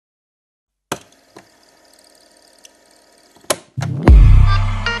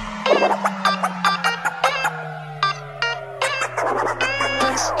And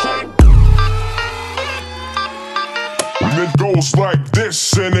it goes like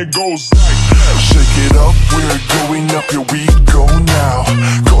this, and it goes like Shake it up, we're going up, here we go now.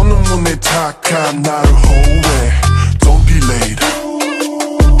 거는 문에 탁한 나를 호해. Don't be late.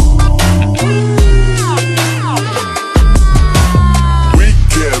 We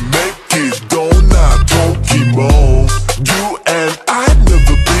can make it, don't not Pokemon. You and I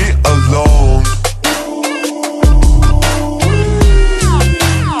never be alone.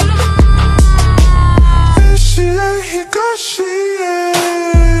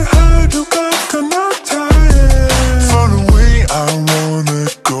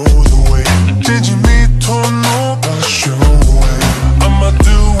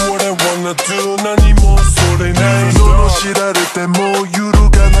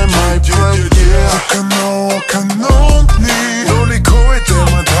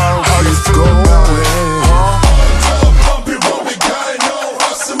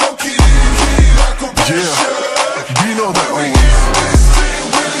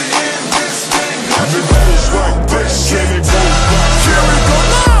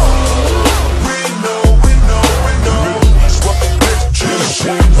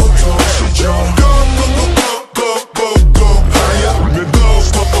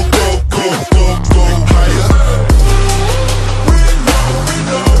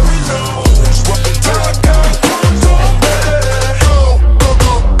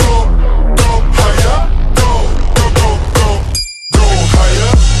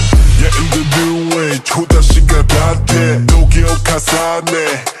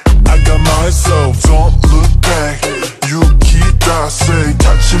 I got myself, don't look back. You keep that say,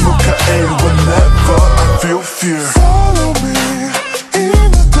 touch him, whenever I feel fear. Follow me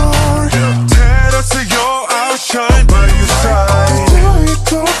in the dark. Terrace, I'll shine by your side.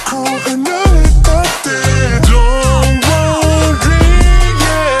 Don't worry,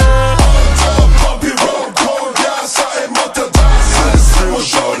 yeah. Pump it, roll, cold, gas, I am not the dice. I'm still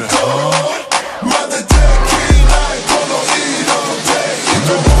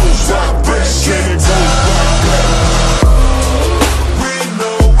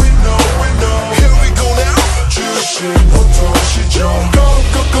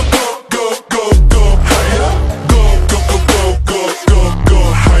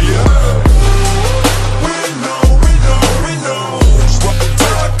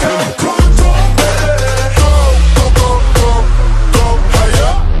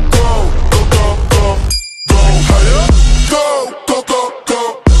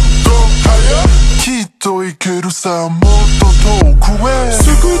Some